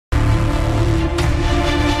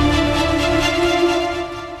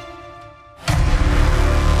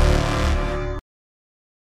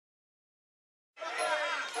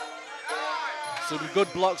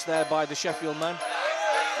good blocks there by the Sheffield man.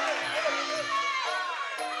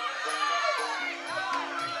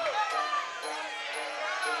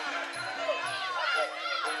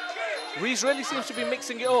 Reese really seems to be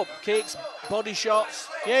mixing it up. Kicks, body shots.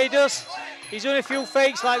 Yeah, he does. He's doing a few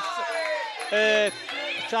fakes, like doing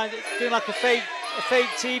like a fake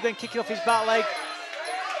tee, then kicking off his back leg.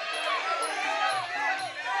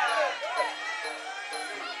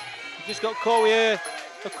 He just got caught with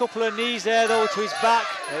a couple of knees there, though, to his back.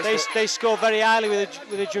 They score very highly with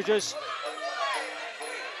the judges.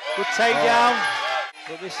 Good takedown,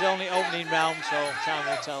 but this is only opening round, so time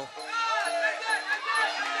will tell.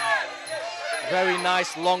 Very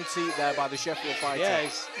nice long teeth there by the Sheffield fighter. Yeah,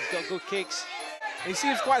 he's got good kicks. He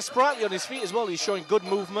seems quite sprightly on his feet as well. He's showing good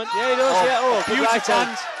movement. Yeah, he does. Beautiful right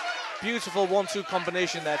hand. Beautiful 1-2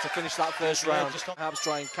 combination there to finish that first round. Just perhaps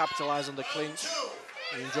try and capitalise on the clinch.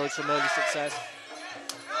 He enjoyed some early success.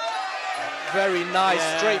 Very nice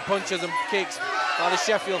straight punches and kicks by the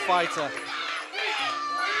Sheffield fighter.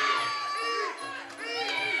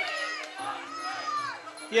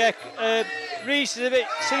 Yeah, Reese is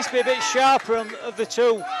seems to be a bit sharper of the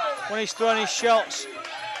two when he's throwing his shots.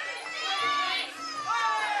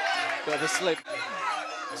 Bit of a slip.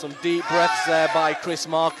 Some deep breaths there by Chris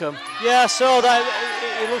Markham. Yeah, I saw that.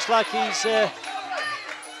 It looks like he's. I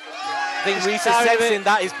think Reese is sensing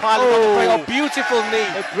that. He's piling on the break. Oh, beautiful knee.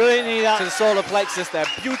 A brilliant knee that. To the solar plexus there.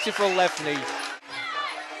 Beautiful left knee.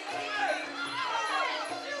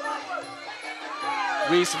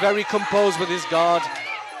 Reese very composed with his guard.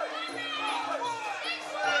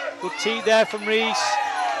 Good teeth there from Reese.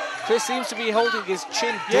 Chris seems to be holding his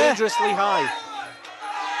chin dangerously high.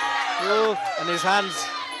 Oh, and his hands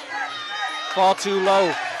far too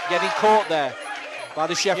low. Getting caught there by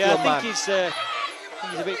the Sheffield man. I think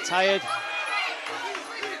he's a bit tired.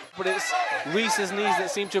 But it's Reese's knees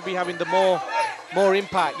that seem to be having the more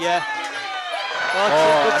impact. Yeah.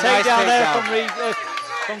 Well, good takedown there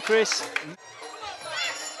from Chris.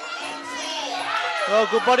 Well,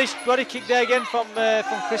 good body kick there again from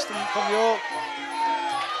Kristen from York.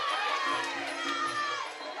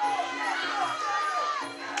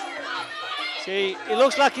 See, it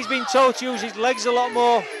looks like he's been told to use his legs a lot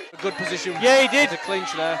more. A good position. Yeah, he did. To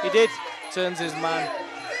clinch there. He did. Turns his man.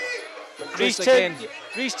 Reese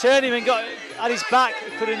turned him and got at his back.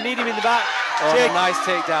 He could have kneed him in the back. Oh, a nice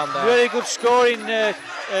takedown there. Really good scoring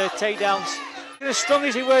takedowns. As strong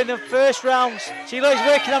as he were in the first rounds. See, look, he's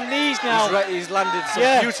working on knees now. He's landed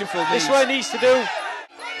some beautiful knees. This is what he needs to do.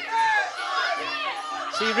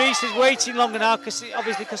 See, Reese is waiting longer now, obviously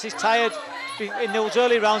because he's tired. In those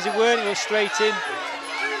early rounds, he was straight in.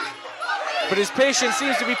 But his patience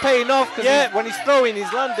seems to be paying off, because when he's throwing,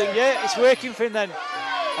 he's landing. Yeah, it's working for him then.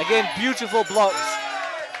 Again, beautiful blocks.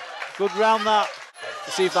 Good round that.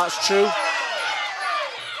 Let's see if that's true.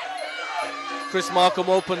 Chris Markham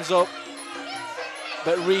opens up.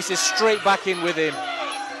 But Reese is straight back in with him.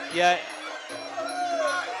 Yeah.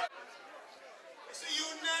 It's a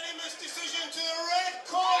unanimous decision to the red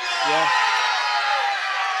corner. Yeah.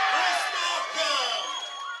 Chris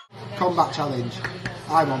Markham. Combat challenge.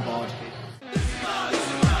 I'm on board.